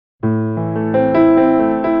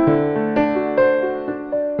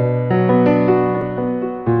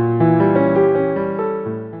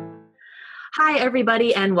Hi,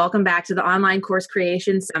 everybody, and welcome back to the Online Course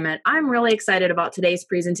Creation Summit. I'm really excited about today's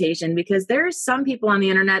presentation because there's some people on the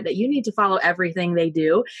internet that you need to follow everything they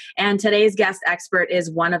do, and today's guest expert is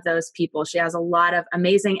one of those people. She has a lot of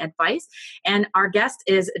amazing advice, and our guest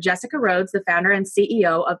is Jessica Rhodes, the founder and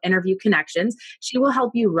CEO of Interview Connections. She will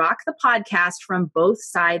help you rock the podcast from both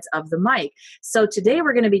sides of the mic. So today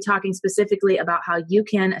we're going to be talking specifically about how you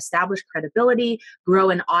can establish credibility, grow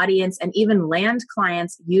an audience, and even land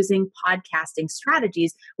clients using podcasting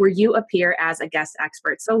strategies where you appear as a guest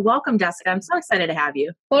expert. So welcome, Jessica. I'm so excited to have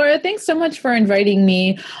you. Laura, thanks so much for inviting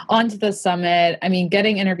me onto the summit. I mean,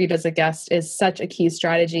 getting interviewed as a guest is such a key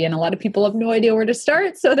strategy, and a lot of people have no idea where to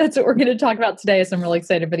start. So that's what we're going to talk about today. So I'm really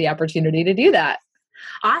excited for the opportunity to do that.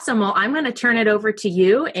 Awesome. Well, I'm going to turn it over to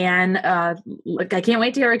you, and look, I can't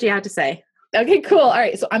wait to hear what you have to say. Okay, cool. All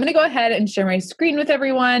right. So I'm going to go ahead and share my screen with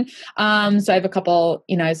everyone. So I have a couple,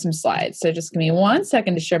 some slides. So just give me 1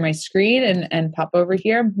 second to share my screen and pop over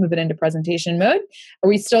here, move it into presentation mode. Are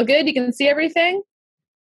we still good? You can see everything?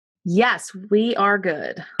 Yes, we are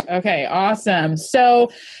good. Okay, awesome.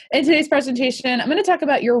 So in today's presentation, I'm going to talk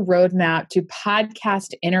about your roadmap to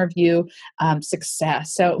podcast interview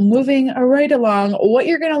success. So moving right along, what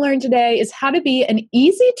you're going to learn today is how to be an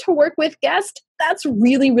easy to work with guest. That's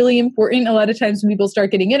really, really important. A lot of times when people start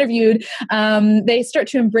getting interviewed, they start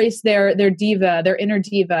to embrace their diva, their inner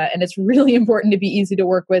diva. And it's really important to be easy to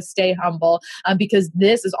work with, stay humble, because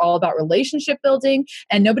this is all about relationship building,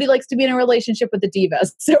 and nobody likes to be in a relationship with the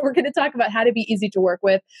divas. So we're going to talk about how to be easy to work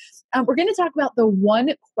with. We're going to talk about the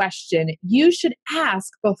one question you should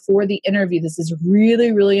ask before the interview. This is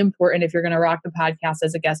really, really important if you're going to rock the podcast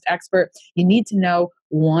as a guest expert. You need to know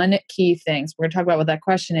one key thing. So we're going to talk about what that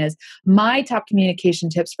question is, my top communication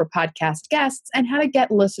tips for podcast guests, and how to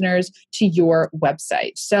get listeners to your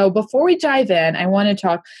website. So before we dive in, I want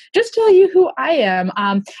to just tell you who I am.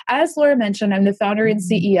 As Laura mentioned, I'm the founder and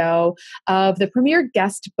CEO of the premier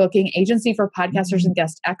guest booking agency for podcasters and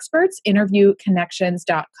guest experts,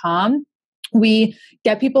 interviewconnections.com. We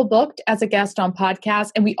get people booked as a guest on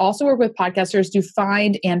podcasts, and we also work with podcasters to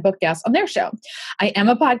find and book guests on their show. I am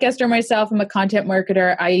a podcaster myself. I'm a content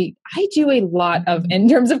marketer. I do a lot in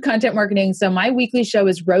terms of content marketing. So my weekly show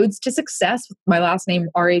is Rhodes to Success, my last name,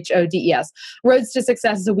 Rhodes. Rhodes to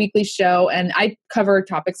Success is a weekly show, and I cover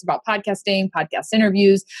topics about podcasting, podcast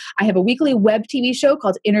interviews. I have a weekly web TV show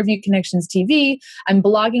called Interview Connections TV. I'm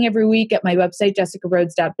blogging every week at my website,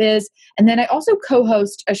 jessicarhodes.biz. And then I also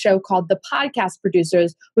co-host a show called The Podcast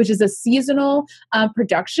Producers, which is a seasonal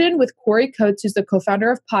production with Corey Coates, who's the co-founder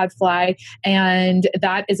of Podfly. And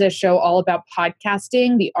that is a show all about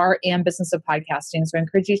podcasting, the art and business of podcasting. So I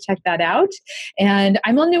encourage you to check that out. And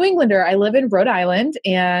I'm a New Englander. I live in Rhode Island,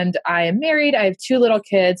 and I am married. I have 2 little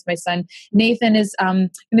kids. My son, Nathan, is going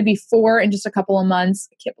to be 4 in just a couple of months.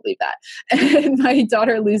 I can't believe that. And my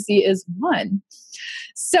daughter, Lucy, is 1.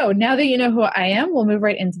 So now that you know who I am, we'll move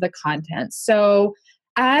right into the content. So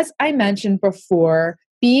as I mentioned before,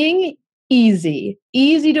 being easy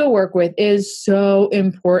to work with is so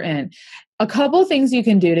important. A couple things you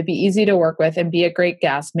can do to be easy to work with and be a great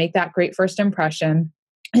guest, make that great first impression,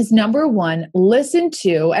 is number 1, listen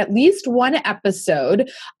to at least one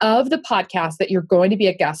episode of the podcast that you're going to be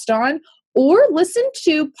a guest on, or listen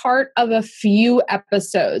to part of a few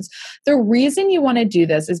episodes. The reason you want to do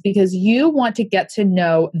this is because you want to get to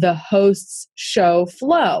know the host's show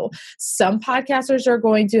flow. Some podcasters are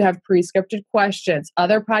going to have pre-scripted questions.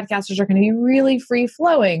 Other podcasters are going to be really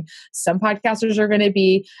free-flowing. Some podcasters are going to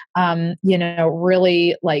be,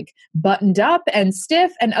 really like buttoned up and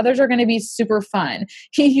stiff, and others are going to be super fun.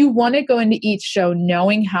 You want to go into each show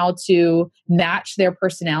knowing how to match their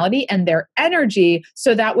personality and their energy,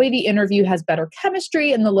 so that way the interview has better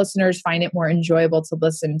chemistry and the listeners find it more enjoyable to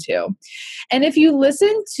listen to. And if you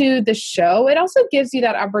listen to the show, it also gives you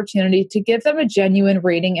that opportunity to give them a genuine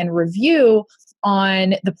rating and review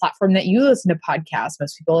on the platform that you listen to podcasts.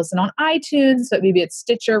 Most people listen on iTunes, but maybe it's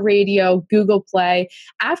Stitcher Radio, Google Play.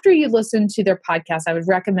 After you listen to their podcast, I would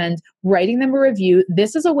recommend writing them a review.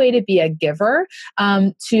 This is a way to be a giver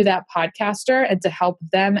to that podcaster and to help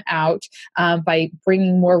them out by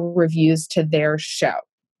bringing more reviews to their show.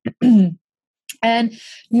 And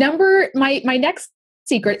my next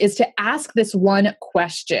secret is to ask this one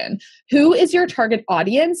question. Who is your target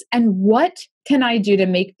audience, and what can I do to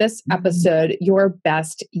make this episode your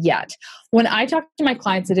best yet? When I talk to my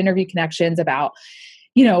clients at Interview Connections about,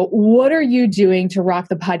 what are you doing to rock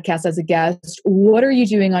the podcast as a guest? What are you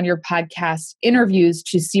doing on your podcast interviews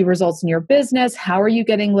to see results in your business? How are you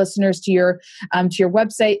getting listeners to your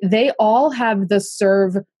website? They all have the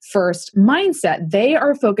serve first mindset. They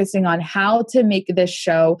are focusing on how to make this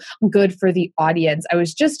show good for the audience. I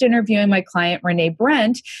was just interviewing my client, Renee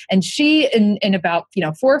Brent, and she, in about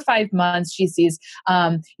 4 or 5 months, she sees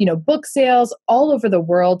book sales all over the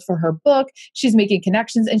world for her book. She's making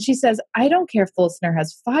connections, and she says, I don't care if the listener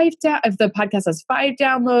has if the podcast has 5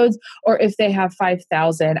 downloads or if they have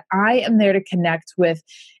 5,000. I am there to connect with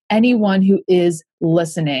anyone who is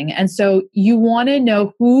listening. And so you want to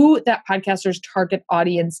know who that podcaster's target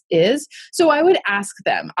audience is. So I would ask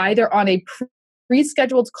them either on a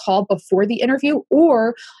pre-scheduled call before the interview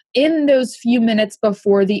or in those few minutes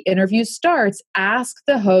before the interview starts, ask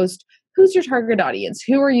the host, who's your target audience?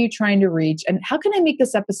 Who are you trying to reach? And how can I make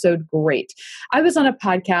this episode great? I was on a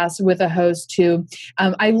podcast with a host who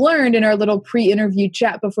I learned in our little pre-interview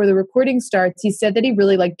chat before the recording starts, he said that he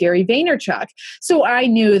really liked Gary Vaynerchuk. So I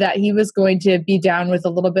knew that he was going to be down with a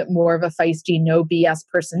little bit more of a feisty, no BS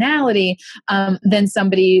personality than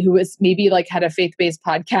somebody who was maybe had a faith-based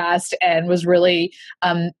podcast and was really,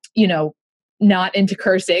 not into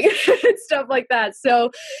cursing and stuff like that.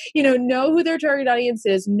 So, know who their target audience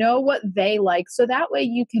is, know what they like. So that way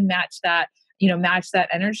you can match that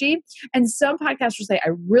energy. And some podcasters say, I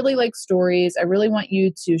really like stories. I really want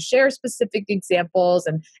you to share specific examples.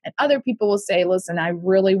 And other people will say, listen, I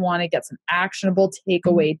really want to get some actionable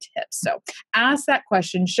takeaway tips. So ask that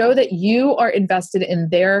question, show that you are invested in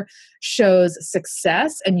their show's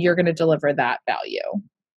success and you're going to deliver that value.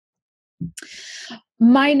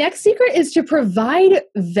 My next secret is to provide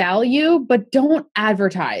value, but don't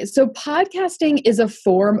advertise. So podcasting is a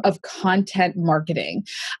form of content marketing.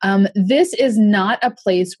 This is not a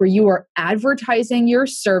place where you are advertising your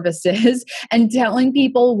services and telling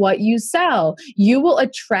people what you sell. You will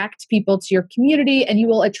attract people to your community and you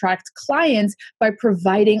will attract clients by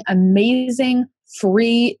providing amazing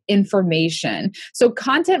free information. So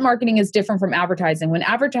content marketing is different from advertising.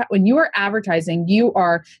 When you are advertising, you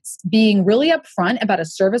are being really upfront about a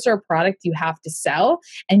service or a product you have to sell,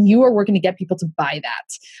 and you are working to get people to buy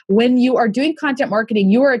that. When you are doing content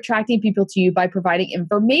marketing, you are attracting people to you by providing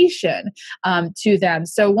information to them.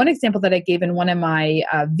 So one example that I gave in one of my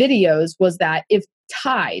videos was that if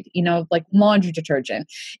Tide, like laundry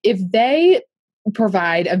detergent, if they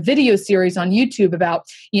provide a video series on YouTube about,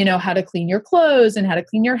 how to clean your clothes and how to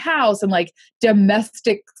clean your house and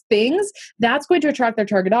domestic things, that's going to attract their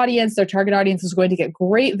target audience. Their target audience is going to get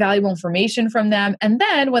great valuable information from them. And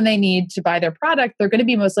then when they need to buy their product, they're going to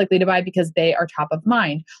be most likely to buy because they are top of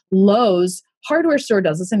mind. Lowe's hardware store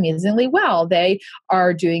does this amazingly well. They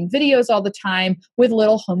are doing videos all the time with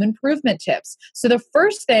little home improvement tips. So the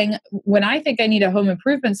first thing, when I think I need a home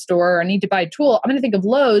improvement store or I need to buy a tool, I'm going to think of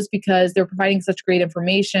Lowe's because they're providing such great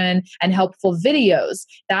information and helpful videos.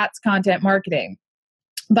 That's content marketing.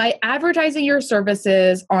 By advertising your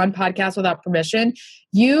services on podcasts without permission,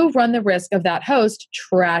 you run the risk of that host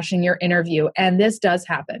trashing your interview. And this does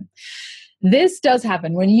happen. This does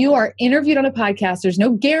happen. When you are interviewed on a podcast, there's no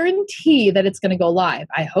guarantee that it's going to go live.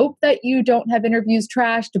 I hope that you don't have interviews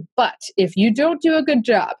trashed, but if you don't do a good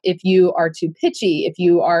job, if you are too pitchy, if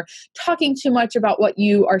you are talking too much about what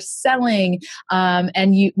you are selling, and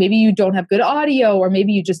maybe you don't have good audio, or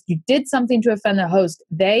maybe you did something to offend the host,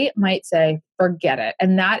 they might say, forget it.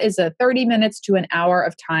 And that is a 30 minutes to an hour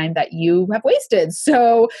of time that you have wasted.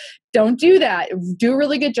 So don't do that. Do a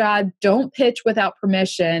really good job. Don't pitch without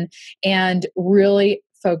permission, and really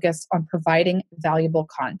focus on providing valuable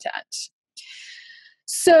content.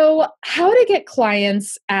 So, how to get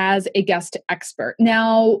clients as a guest expert?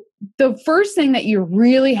 Now, the first thing that you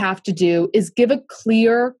really have to do is give a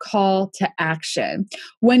clear call to action.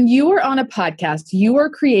 When you are on a podcast, you are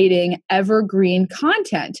creating evergreen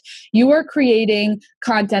content. You are creating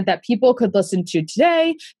content that people could listen to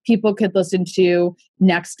today, people could listen to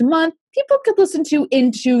next month, people could listen to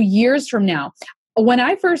in 2 years from now. When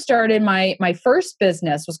I first started, my first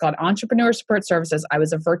business was called Entrepreneur Support Services. I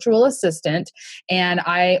was a virtual assistant, and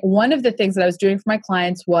one of the things that I was doing for my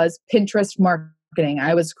clients was Pinterest marketing.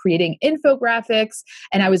 I was creating infographics,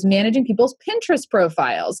 and I was managing people's Pinterest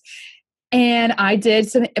profiles. And I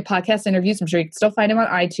did some podcast interviews. I'm sure you can still find them on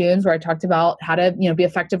iTunes, where I talked about how to be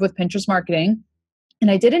effective with Pinterest marketing.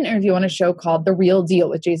 And I did an interview on a show called The Real Deal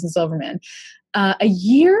with Jason Silverman. A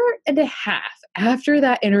year and a half after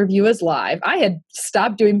that interview was live, I had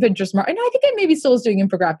stopped doing Pinterest marketing. I think I maybe still was doing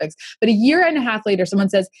infographics, but a year and a half later, someone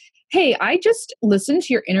says, hey, I just listened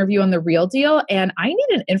to your interview on The Real Deal and I need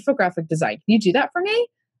an infographic design. Can you do that for me?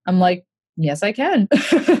 I'm like, Yes, I can.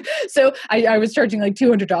 So I was charging like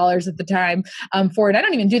 $200 at the time for it. I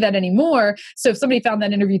don't even do that anymore. So if somebody found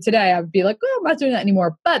that interview today, I would be like, oh, I'm not doing that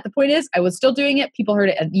anymore. But the point is, I was still doing it. People heard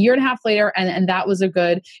it a year and a half later, and that was a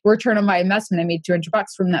good return on my investment. I made $200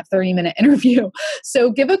 from that 30-minute interview.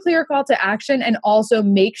 So give a clear call to action, and also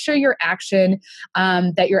make sure your action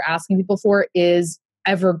that you're asking people for is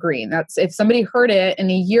evergreen. That's if somebody heard it in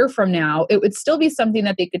a year from now, it would still be something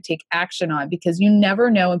that they could take action on, because you never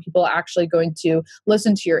know when people are actually going to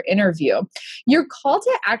listen to your interview. Your call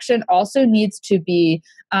to action also needs to be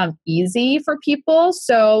easy for people.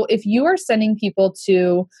 So if you are sending people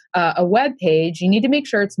to a web page, you need to make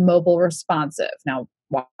sure it's mobile responsive. Now,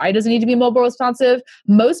 why does it need to be mobile responsive?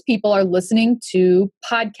 Most people are listening to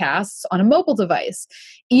podcasts on a mobile device.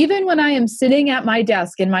 Even when I am sitting at my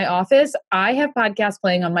desk in my office, I have podcasts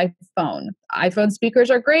playing on my phone. iPhone speakers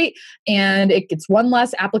are great, and it's one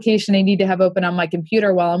less application I need to have open on my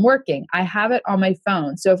computer while I'm working. I have it on my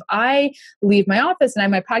phone. So if I leave my office and I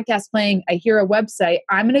have my podcast playing, I hear a website,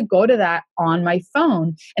 I'm going to go to that on my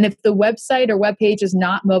phone. And if the website or web page is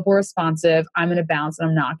not mobile responsive, I'm going to bounce and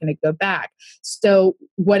I'm not going to go back. So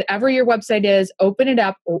whatever your website is, open it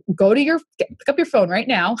up, pick up your phone right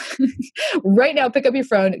now. Right now, pick up your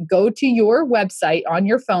phone, go to your website on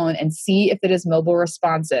your phone and see if it is mobile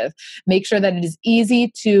responsive. Make sure that it is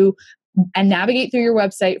easy to navigate through your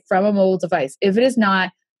website from a mobile device. If it is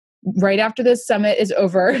not, right after this summit is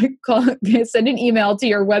over, send an email to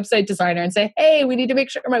your website designer and say, hey, we need to make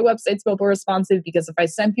sure my website's mobile responsive, because if I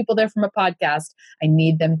send people there from a podcast, I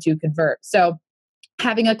need them to convert. So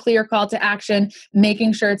having a clear call to action,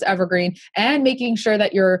 making sure it's evergreen, and making sure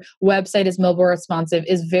that your website is mobile responsive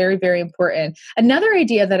is very, very important. Another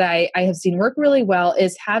idea that I have seen work really well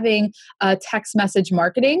is having text message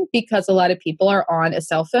marketing, because a lot of people are on a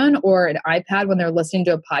cell phone or an iPad when they're listening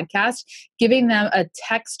to a podcast, giving them a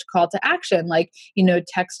text call to action, like,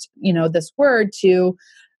 text, this word to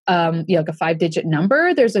like a 5-digit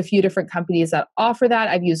number. There's a few different companies that offer that.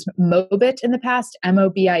 I've used Mobit in the past,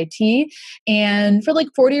 Mobit. And for like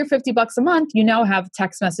 40 or $50 a month, you now have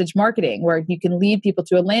text message marketing, where you can lead people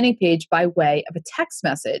to a landing page by way of a text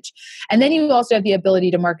message. And then you also have the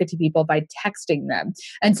ability to market to people by texting them.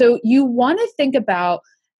 And so you want to think about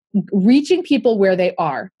reaching people where they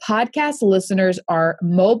are. Podcast listeners are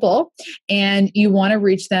mobile, and you want to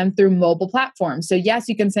reach them through mobile platforms. So yes,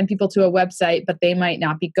 you can send people to a website, but they might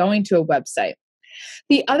not be going to a website.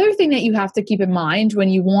 The other thing that you have to keep in mind when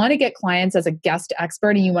you want to get clients as a guest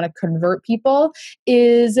expert and you want to convert people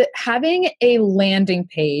is having a landing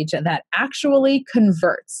page that actually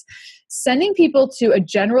converts. Sending people to a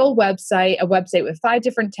general website, a website with 5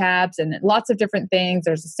 different tabs and lots of different things.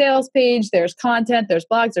 There's a sales page, there's content, there's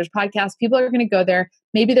blogs, there's podcasts. People are going to go there.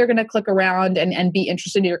 Maybe they're going to click around and be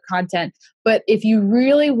interested in your content. But if you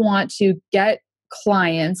really want to get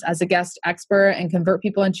clients as a guest expert and convert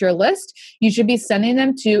people into your list, you should be sending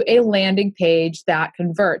them to a landing page that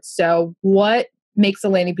converts. So what makes a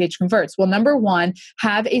landing page converts? Well, number one,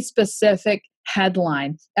 have a specific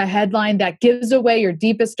headline, a headline that gives away your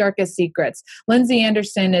deepest, darkest secrets. Lindsay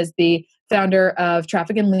Anderson is the founder of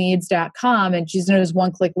trafficandleads.com, and she's known as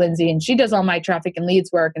One Click Lindsay, and she does all my traffic and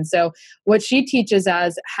leads work. And so what she teaches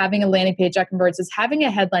as having a landing page that converts is having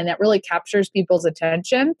a headline that really captures people's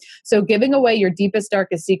attention. So giving away your deepest,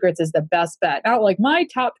 darkest secrets is the best bet. Not like my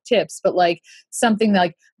top tips, but like something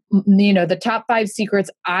like, the top 5 secrets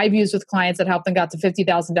I've used with clients that helped them got to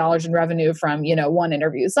 $50,000 in revenue from, one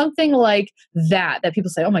interview, something like that people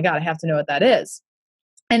say, oh my God, I have to know what that is.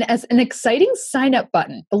 And as an exciting sign up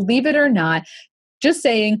button, believe it or not, just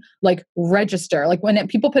saying like register, like when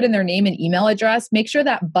people put in their name and email address, make sure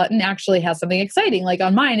that button actually has something exciting. Like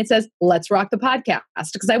on mine, it says, let's rock the podcast,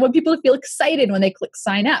 because I want people to feel excited when they click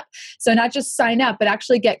sign up. So not just sign up, but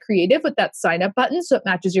actually get creative with that sign up button so it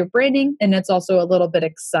matches your branding and it's also a little bit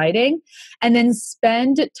exciting. And then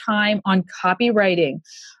spend time on copywriting.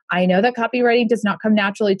 I know that copywriting does not come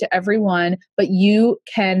naturally to everyone, but you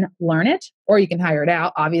can learn it or you can hire it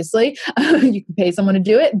out, obviously. You can pay someone to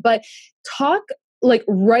do it, but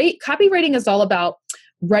copywriting is all about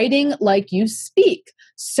writing like you speak.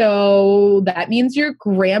 So that means your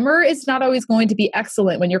grammar is not always going to be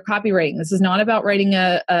excellent when you're copywriting. This is not about writing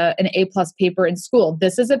an A+ paper in school.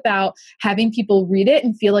 This is about having people read it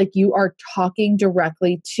and feel like you are talking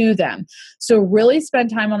directly to them. So really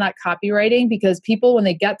spend time on that copywriting, because people, when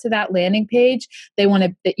they get to that landing page, you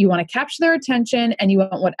want to capture their attention, and you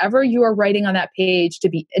want whatever you are writing on that page to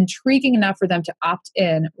be intriguing enough for them to opt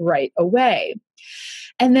in right away.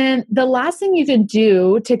 And then the last thing you can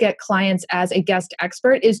do to get clients as a guest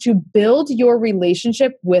expert is to build your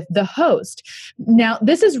relationship with the host. Now,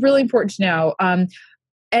 this is really important to know.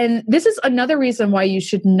 And this is another reason why you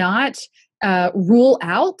should not rule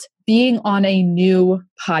out being on a new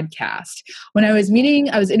podcast. When I was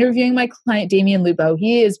interviewing my client, Damian Lubo.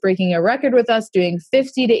 He is breaking a record with us, doing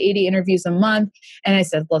 50 to 80 interviews a month. And I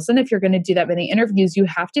said, listen, if you're going to do that many interviews, you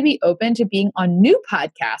have to be open to being on new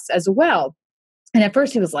podcasts as well. And at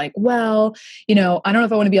first he was like, well, I don't know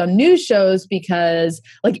if I want to be on news shows because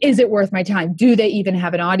is it worth my time? Do they even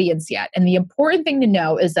have an audience yet? And the important thing to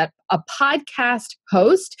know is that a podcast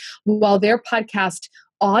host, while their podcast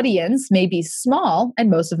audience may be small,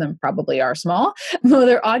 and most of them probably are small, though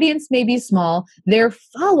their audience may be small, their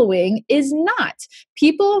following is not.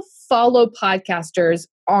 People follow podcasters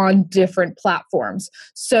on different platforms.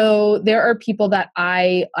 So there are people that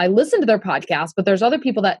I listen to their podcast, but there's other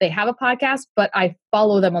people that they have a podcast, but I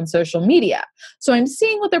follow them on social media. So I'm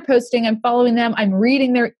seeing what they're posting, I'm following them, I'm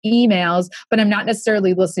reading their emails, but I'm not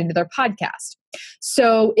necessarily listening to their podcast.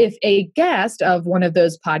 So if a guest of one of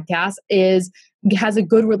those podcasts has a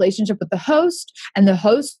good relationship with the host, and the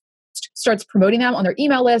host starts promoting them on their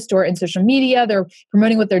email list or in social media, they're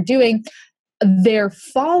promoting what they're doing, their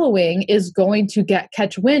following is going to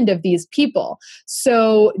catch wind of these people.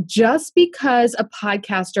 So just because a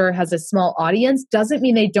podcaster has a small audience doesn't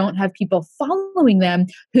mean they don't have people following them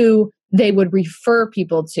who they would refer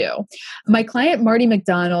people to. My client, Marty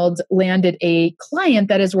McDonald, landed a client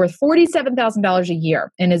that is worth $47,000 a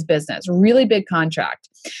year in his business, really big contract.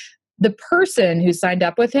 The person who signed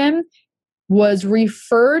up with him was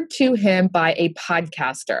referred to him by a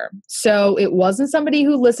podcaster. So it wasn't somebody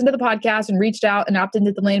who listened to the podcast and reached out and opted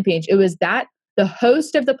into the landing page. It was that the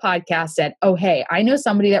host of the podcast said, oh, hey, I know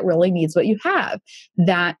somebody that really needs what you have.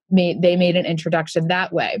 They made an introduction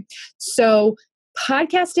that way. So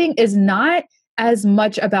podcasting is not as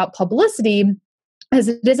much about publicity as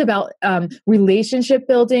it is about relationship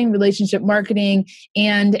building, relationship marketing,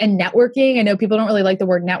 and networking. I know people don't really like the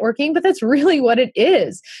word networking, but that's really what it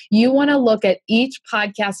is. You want to look at each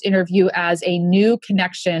podcast interview as a new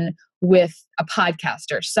connection with a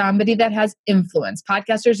podcaster, somebody that has influence.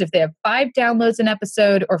 Podcasters, if they have 5 downloads an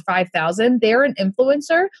episode or 5,000, they're an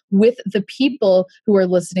influencer with the people who are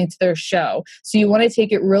listening to their show. So you want to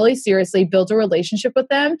take it really seriously, build a relationship with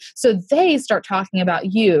them so they start talking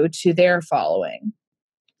about you to their following.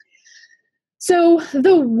 So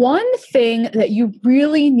the one thing that you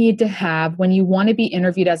really need to have when you want to be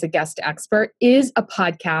interviewed as a guest expert is a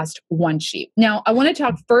podcast one sheet. Now, I want to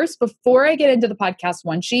talk first, before I get into the podcast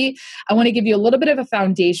one sheet, I want to give you a little bit of a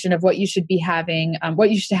foundation of what you should be having,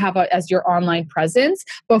 what you should have as your online presence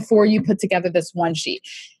before you put together this one sheet.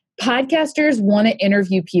 Podcasters want to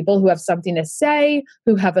interview people who have something to say,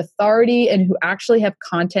 who have authority, and who actually have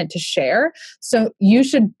content to share. So you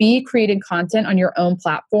should be creating content on your own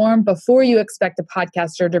platform before you expect a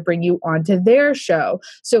podcaster to bring you onto their show.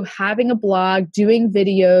 So having a blog, doing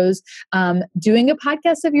videos, doing a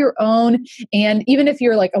podcast of your own. And even if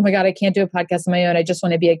you're like, oh my God, I can't do a podcast on my own, I just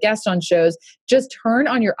want to be a guest on shows, just turn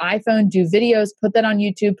on your iPhone, do videos, put that on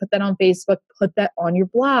YouTube, put that on Facebook, put that on your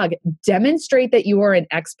blog. Demonstrate that you are an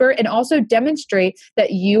expert, and also demonstrate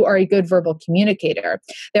that you are a good verbal communicator.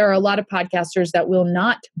 There are a lot of podcasters that will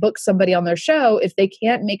not book somebody on their show if they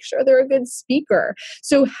can't make sure they're a good speaker.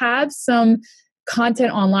 So have some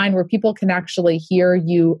content online where people can actually hear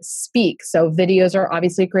you speak. So videos are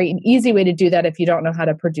obviously a great and easy way to do that if you don't know how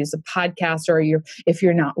to produce a podcast, or if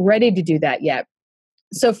you're not ready to do that yet.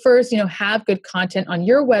 So first, have good content on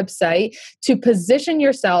your website to position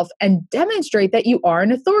yourself and demonstrate that you are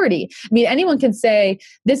an authority. I mean, anyone can say,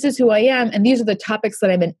 this is who I am, and these are the topics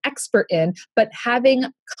that I'm an expert in, but having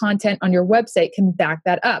content on your website can back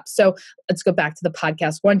that up. So let's go back to the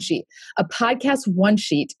podcast one sheet. A podcast one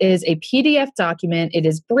sheet is a PDF document. It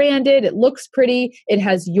is branded. It looks pretty. It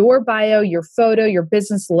has your bio, your photo, your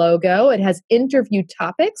business logo. It has interview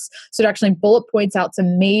topics. So it actually bullet points out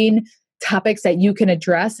some main topics that you can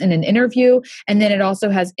address in an interview. And then it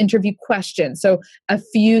also has interview questions. So a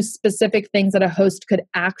few specific things that a host could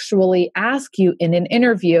actually ask you in an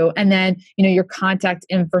interview. And then, your contact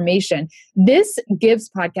information. This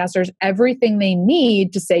gives podcasters everything they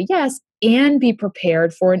need to say yes and be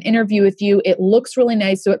prepared for an interview with you. It looks really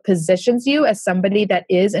nice, so it positions you as somebody that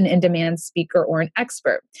is an in-demand speaker or an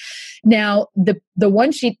expert. Now, the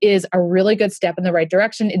one sheet is a really good step in the right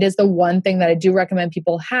direction. It is the one thing that I do recommend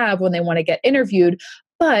people have when they want to get interviewed.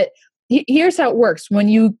 But here's how it works. When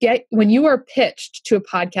you are pitched to a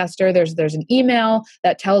podcaster, there's an email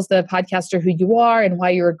that tells the podcaster who you are and why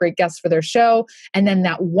you're a great guest for their show. And then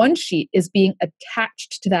that one sheet is being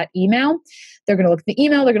attached to that email. They're going to look at the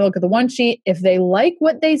email. They're going to look at the one sheet. If they like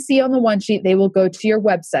what they see on the one sheet, they will go to your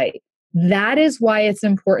website. That is why it's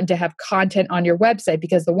important to have content on your website,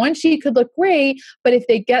 because the one sheet could look great, but if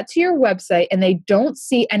they get to your website and they don't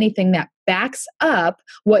see anything that backs up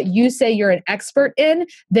what you say you're an expert in,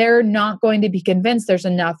 they're not going to be convinced there's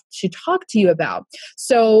enough to talk to you about.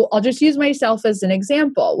 So I'll just use myself as an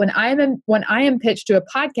example. When I am pitched to a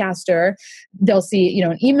podcaster, they'll see,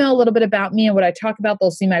 an email a little bit about me and what I talk about.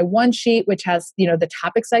 They'll see my one sheet, which has, the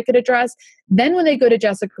topics I could address. Then when they go to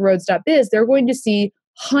jessicarhodes.biz, they're going to see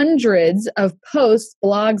hundreds of posts,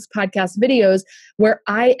 blogs, podcasts, videos where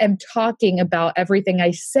I am talking about everything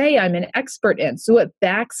I say I'm an expert in. So it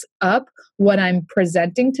backs up what I'm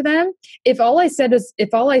presenting to them. If all I sent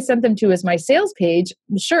them to is my sales page,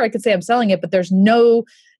 sure, I could say I'm selling it, but there's no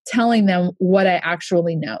telling them what I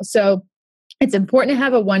actually know. So it's important to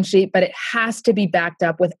have a one sheet, but it has to be backed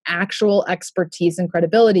up with actual expertise and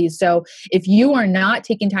credibility. So if you are not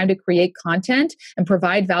taking time to create content and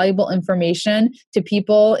provide valuable information to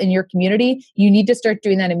people in your community, you need to start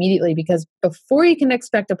doing that immediately, because before you can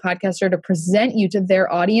expect a podcaster to present you to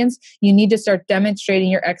their audience, you need to start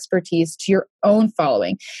demonstrating your expertise to your own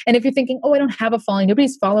following. And if you're thinking, oh, I don't have a following,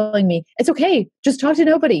 nobody's following me, it's okay. Just talk to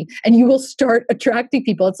nobody and you will start attracting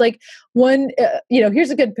people. It's like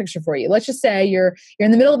here's a good picture for you. Let's just say you're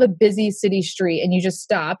in the middle of a busy city street and you just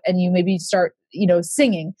stop and you maybe start,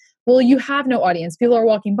 singing. Well, you have no audience. People are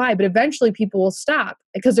walking by, but eventually people will stop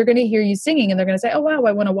because they're going to hear you singing and they're going to say, oh, wow,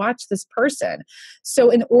 I want to watch this person. So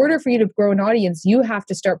in order for you to grow an audience, you have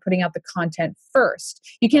to start putting out the content first.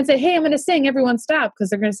 You can't say, hey, I'm going to sing, everyone stop, because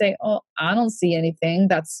they're going to say, oh, I don't see anything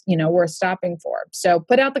that's, worth stopping for. So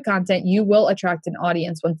put out the content. You will attract an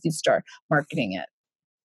audience once you start marketing it.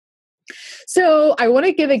 So I want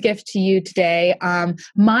to give a gift to you today.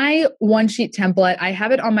 My one sheet template, I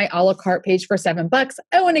have it on my a la carte page for $7.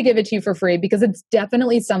 I want to give it to you for free because it's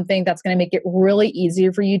definitely something that's going to make it really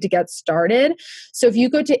easier for you to get started. So if you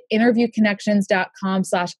go to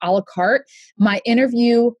interviewconnections.com/a la carte, my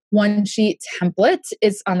interview one sheet template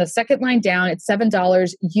is on the second line down. It's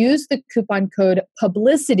 $7. Use the coupon code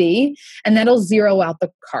publicity and that'll zero out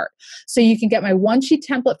the cart. So you can get my one sheet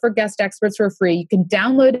template for guest experts for free. You can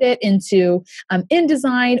download it into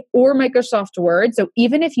InDesign or Microsoft Word. So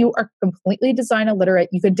even if you are completely design illiterate,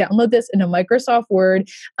 you can download this in a Microsoft Word,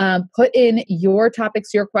 put in your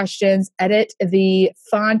topics, your questions, edit the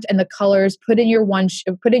font and the colors, put in your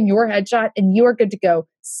headshot, and you are good to go.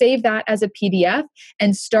 Save that as a PDF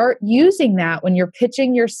and start using that when you're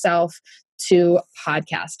pitching yourself to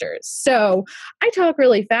podcasters. So I talk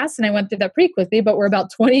really fast and I went through that pretty quickly, but we're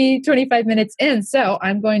about 25 minutes in. So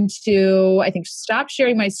I'm going to, stop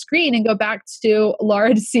sharing my screen and go back to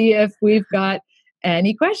Laura to see if we've got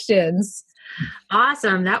any questions.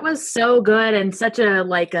 Awesome. That was so good and such a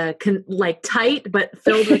tight but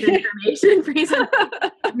filled with information presentation.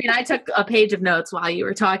 I took a page of notes while you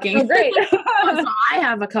were talking. Oh, great. So I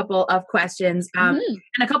have a couple of questions and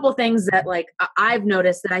a couple of things that I've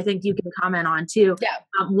noticed that I think you can comment on too. Yeah.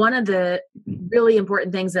 One of the really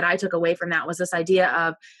important things that I took away from that was this idea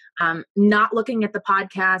of not looking at the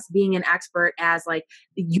podcast, being an expert as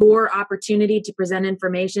your opportunity to present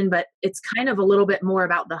information, but it's kind of a little bit more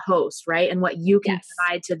about the host, right? And what you can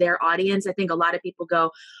provide to their audience. I think a lot of people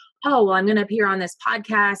go, oh, well, I'm going to appear on this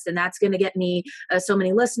podcast and that's going to get me so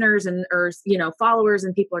many listeners or followers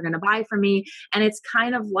and people are going to buy from me. And it's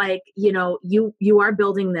kind of you are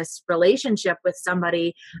building this relationship with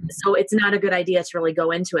somebody. So it's not a good idea to really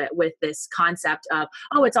go into it with this concept of,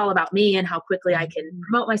 oh, it's all about me and how quickly I can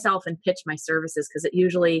promote myself and pitch my services. Because it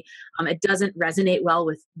usually, it doesn't resonate well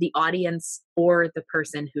with the audience or the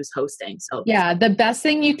person who's hosting. So yeah, the best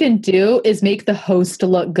thing you can do is make the host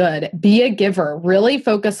look good. Be a giver. Really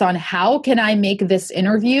focus on how can I make this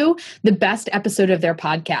interview the best episode of their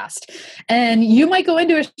podcast. And you might go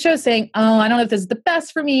into a show saying, oh, I don't know if this is the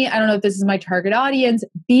best for me. I don't know if this is my target audience.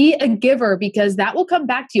 Be a giver because that will come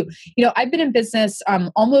back to you. I've been in business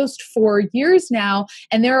almost 4 years now,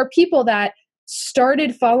 and there are people that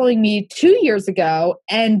started following me 2 years ago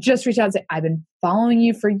and just reached out and say, I've been following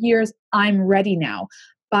you for years. I'm ready now.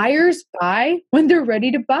 Buyers buy when they're ready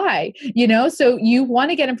to buy, so you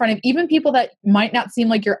want to get in front of even people that might not seem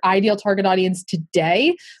like your ideal target audience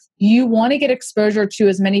today. You want to get exposure to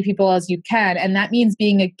as many people as you can. And that means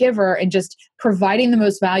being a giver and just providing the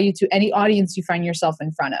most value to any audience you find yourself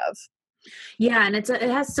in front of. Yeah, and it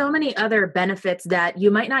has so many other benefits that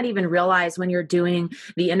you might not even realize when you're doing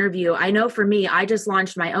the interview. I know for me, I just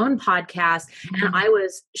launched my own podcast and Mhm. I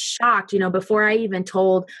was shocked, before I even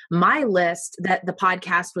told my list that the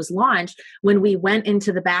podcast was launched, when we went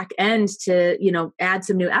into the back end to, add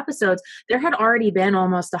some new episodes, there had already been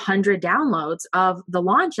almost 100 downloads of the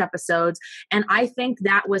launch episodes. And I think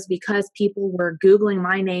that was because people were Googling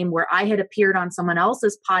my name where I had appeared on someone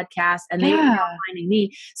else's podcast and they were now Yeah. finding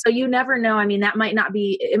me. So you never know. I mean, it might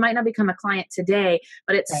not become a client today,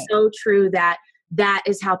 but it's Right. so true that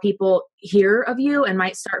is how people hear of you and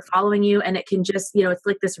might start following you. And it can just, it's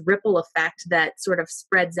like this ripple effect that sort of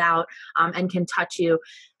spreads out and can touch you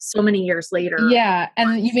so many years later. Yeah,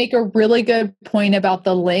 and you make a really good point about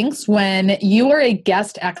the links. When you are a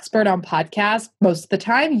guest expert on podcasts, most of the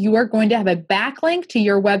time you are going to have a backlink to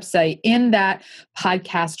your website in that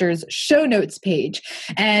podcaster's show notes page.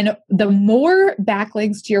 And the more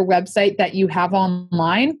backlinks to your website that you have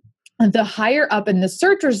online, the higher up in the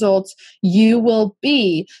search results you will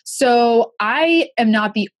be. So I am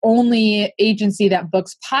not the only agency that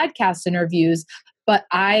books podcast interviews, but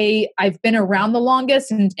I've been around the longest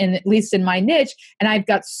and at least in my niche, and I've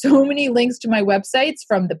got so many links to my websites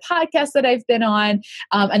from the podcasts that I've been on,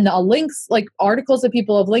 and the links, like articles that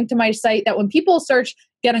people have linked to my site, that when people search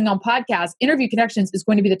getting on podcasts, Interview Connections is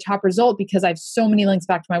going to be the top result because I have so many links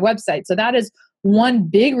back to my website. So that is one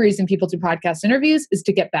big reason people do podcast interviews, is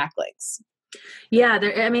to get backlinks. Yeah,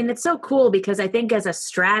 I mean, it's so cool because I think as a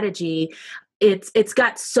strategy, it's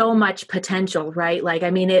got so much potential, right? Like,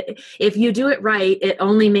 I mean, if you do it right, it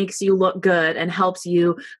only makes you look good and helps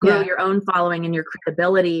you grow Yeah. your own following and your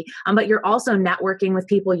credibility. But you're also networking with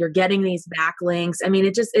people. You're getting these backlinks. I mean,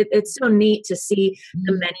 it's so neat to see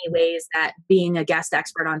the Mhm. many ways that being a guest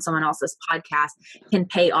expert on someone else's podcast can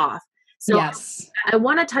pay off. So Yes. I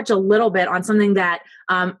want to touch a little bit on something that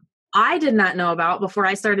I did not know about before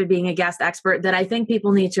I started being a guest expert that I think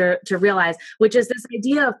people need to realize, which is this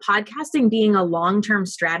idea of podcasting being a long-term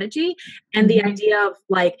strategy. And the Mhm. idea of,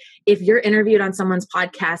 like, if you're interviewed on someone's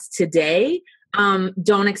podcast today,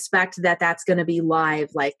 don't expect that that's going to be live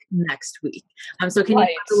like next week. So can you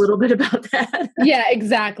Right. talk a little bit about that? Yeah,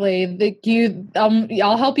 exactly.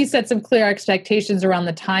 I'll help you set some clear expectations around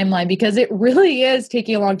the timeline, because it really is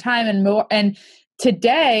taking a long time and more. And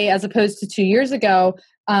today, as opposed to 2 years ago,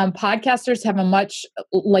 podcasters have a much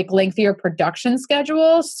lengthier production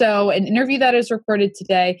schedule. So an interview that is recorded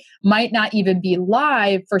today might not even be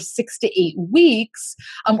live for 6 to 8 weeks,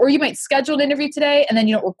 or you might schedule an interview today and then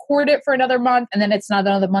you don't record it for another month, and then it's not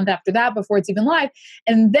another month after that before it's even live,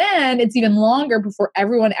 and then it's even longer before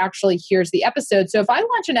everyone actually hears the episode. So if I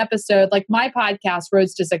launch an episode like my podcast,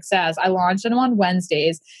 Rhodes to Success, I launched them on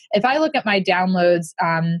Wednesdays. If I look at my downloads,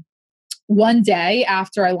 one day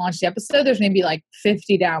after I launched the episode, there's maybe like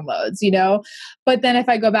 50 downloads. But then if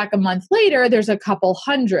I go back a month later, there's a couple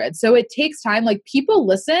hundred. So it takes time. Like, people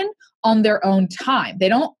listen on their own time.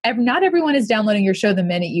 Not everyone is downloading your show the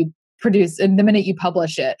minute you produce and the minute you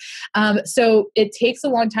publish it. So it takes a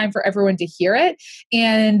long time for everyone to hear it.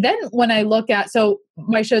 And then when I look at, so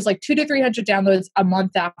my show's like 200 to 300 downloads a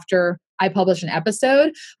month after I publish an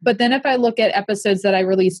episode. But then if I look at episodes that I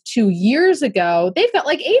released 2 years ago, they've got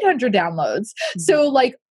like 800 downloads. So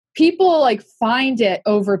like, people like find it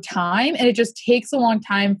over time, and it just takes a long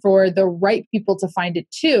time for the right people to find it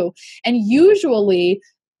too. And usually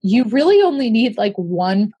you really only need like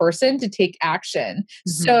one person to take action.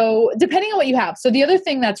 Mhm. So depending on what you have. So the other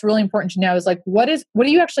thing that's really important to know is like, what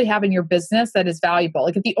do you actually have in your business that is valuable?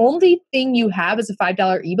 Like, if the only thing you have is a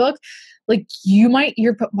 $5 ebook, like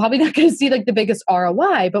you're probably not going to see like the biggest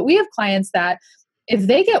ROI. But we have clients that if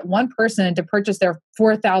they get one person to purchase their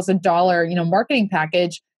 $4,000, marketing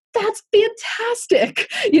package, that's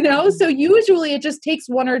fantastic. So usually it just takes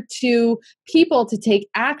one or two people to take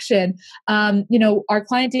action. Our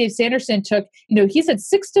client Dave Sanderson took, he said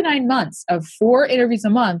 6 to 9 months of 4 interviews a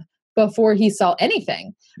month before he saw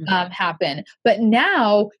anything happen. But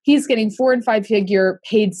now he's getting 4 and 5 figure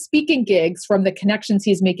paid speaking gigs from the connections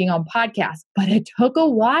he's making on podcasts. But it took a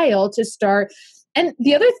while to start. And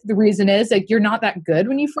the other reason is like, you're not that good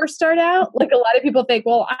when you first start out. Like, a lot of people think,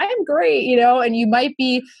 well, I'm great, and you might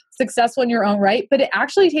be successful in your own right, but it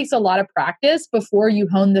actually takes a lot of practice before you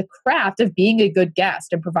hone the craft of being a good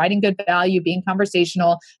guest and providing good value, being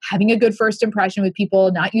conversational, having a good first impression with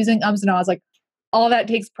people, not using ums and ahs. Like, all that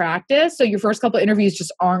takes practice. So your first couple of interviews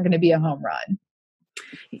just aren't going to be a home run.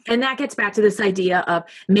 And that gets back to this idea of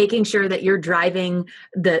making sure that you're driving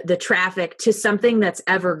the traffic to something that's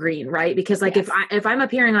evergreen, right? Because like, Yes. if I'm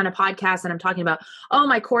appearing on a podcast and I'm talking about, oh,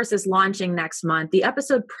 my course is launching next month, the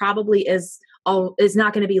episode probably is is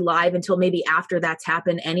not going to be live until maybe after that's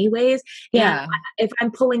happened anyways. And Yeah. if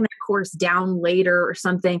I'm pulling that course down later or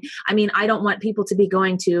something, I mean, I don't want people to be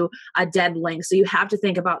going to a dead link. So you have to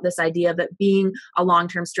think about this idea of it being a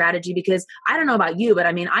long-term strategy, because I don't know about you, but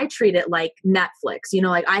I mean, I treat it like Netflix,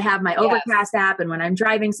 like I have my Yes. Overcast app, and when I'm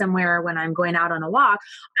driving somewhere, when I'm going out on a walk,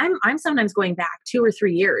 I'm sometimes going back 2 or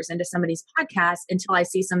 3 years into somebody's podcast until I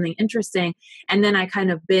see something interesting. And then I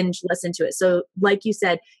kind of binge listen to it. So like you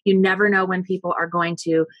said, you never know when people are going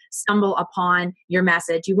to stumble upon your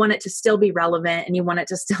message. You want it to still be relevant, and you want it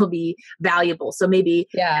to still be valuable. So maybe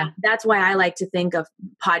that's why I like to think of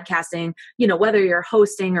podcasting, whether you're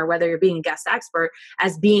hosting or whether you're being a guest expert,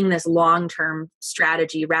 as being this long-term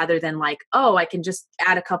strategy, rather than like, oh, I can just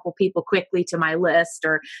add a couple people quickly to my list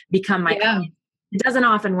or become my client. It doesn't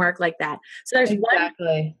often work like that. So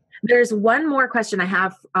there's one more question I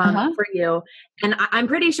have for you, and I'm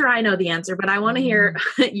pretty sure I know the answer, but I want to hear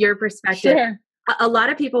your perspective. Sure. A lot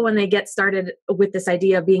of people, when they get started with this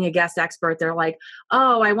idea of being a guest expert, they're like,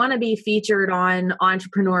 oh, I want to be featured on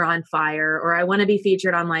Entrepreneur on Fire, or I want to be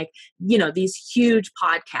featured on these huge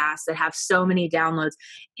podcasts that have so many downloads.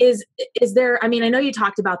 Is there, I mean, I know you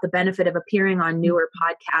talked about the benefit of appearing on newer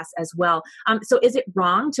podcasts as well. So is it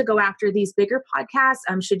wrong to go after these bigger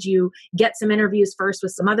podcasts? Should you get some interviews first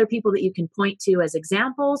with some other people that you can point to as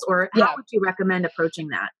examples, or how would you recommend approaching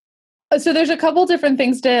that? So there's a couple different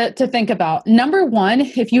things to think about. Number one,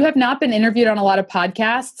 if you have not been interviewed on a lot of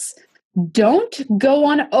podcasts, don't go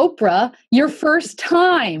on Oprah your first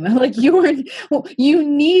time. You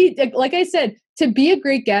need, like I said, to be a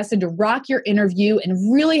great guest and to rock your interview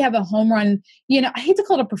and really have a home run, I hate to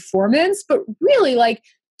call it a performance, but really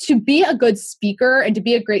to be a good speaker and to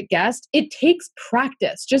be a great guest, it takes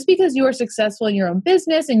practice. Just because you are successful in your own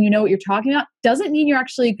business and you know what you're talking about doesn't mean you're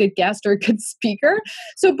actually a good guest or a good speaker.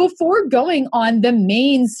 So before going on the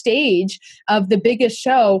main stage of the biggest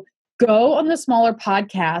show, go on the smaller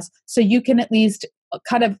podcast so you can at least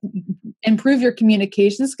kind of improve your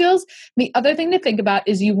communication skills. The other thing to think about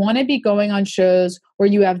is you want to be going on shows where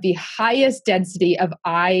you have the highest density of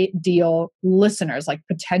ideal listeners, like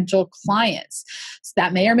potential clients. So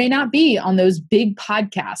that may or may not be on those big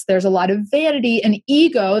podcasts. There's a lot of vanity and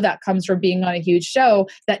ego that comes from being on a huge show.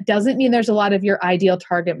 That doesn't mean there's a lot of your ideal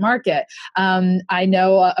target market. I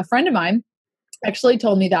know a friend of mine actually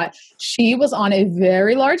told me that she was on a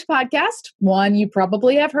very large podcast, one you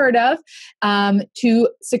probably have heard of. To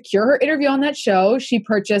secure her interview on that show, she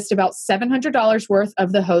purchased about $700 worth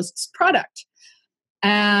of the host's product.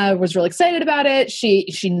 Was really excited about it. She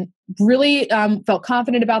really felt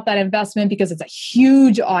confident about that investment because it's a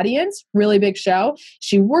huge audience, really big show.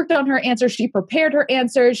 She worked on her answers. She prepared her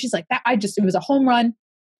answers. She's like, it was a home run.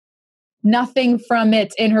 Nothing from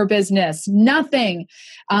it in her business. Nothing.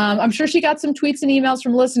 I'm sure she got some tweets and emails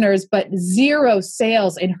from listeners, but zero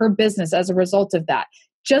sales in her business as a result of that.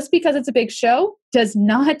 Just because it's a big show does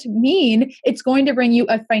not mean it's going to bring you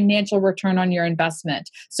a financial return on your investment.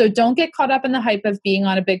 So don't get caught up in the hype of being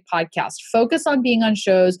on a big podcast. Focus on being on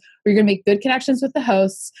shows where you're going to make good connections with the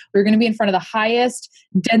hosts, where you're going to be in front of the highest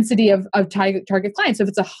density of target clients. So if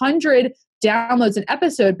it's 100 downloads an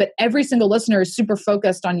episode, but every single listener is super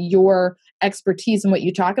focused on your expertise and what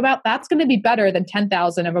you talk about, that's going to be better than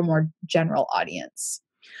 10,000 of a more general audience.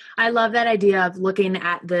 I love that idea of looking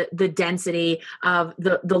at the density of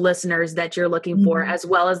the listeners that you're looking for, as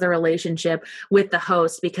well as the relationship with the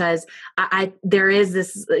host, because there is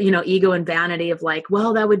this, ego and vanity of like,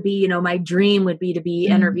 well, that would be, my dream would be to be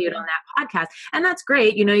interviewed on that podcast. And that's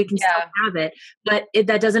great. You can still have it, but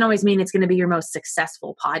that doesn't always mean it's going to be your most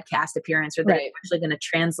successful podcast appearance, or that it's actually going to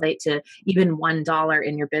translate to even $1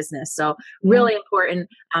 in your business. So really important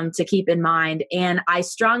to keep in mind. And I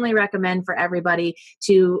strongly recommend for everybody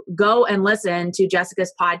to go and listen to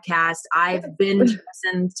Jessica's podcast. I've binge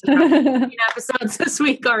listened to 15 episodes this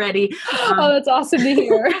week already. That's awesome to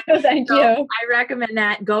hear. Thank you. I recommend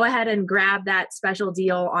that. Go ahead and grab that special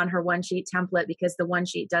deal on her one sheet template, because the one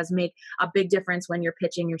sheet does make a big difference when you're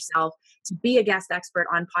pitching yourself to be a guest expert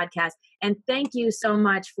on podcasts. And thank you so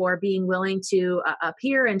much for being willing to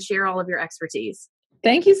appear and share all of your expertise.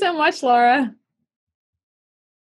 Thank you so much, Laura.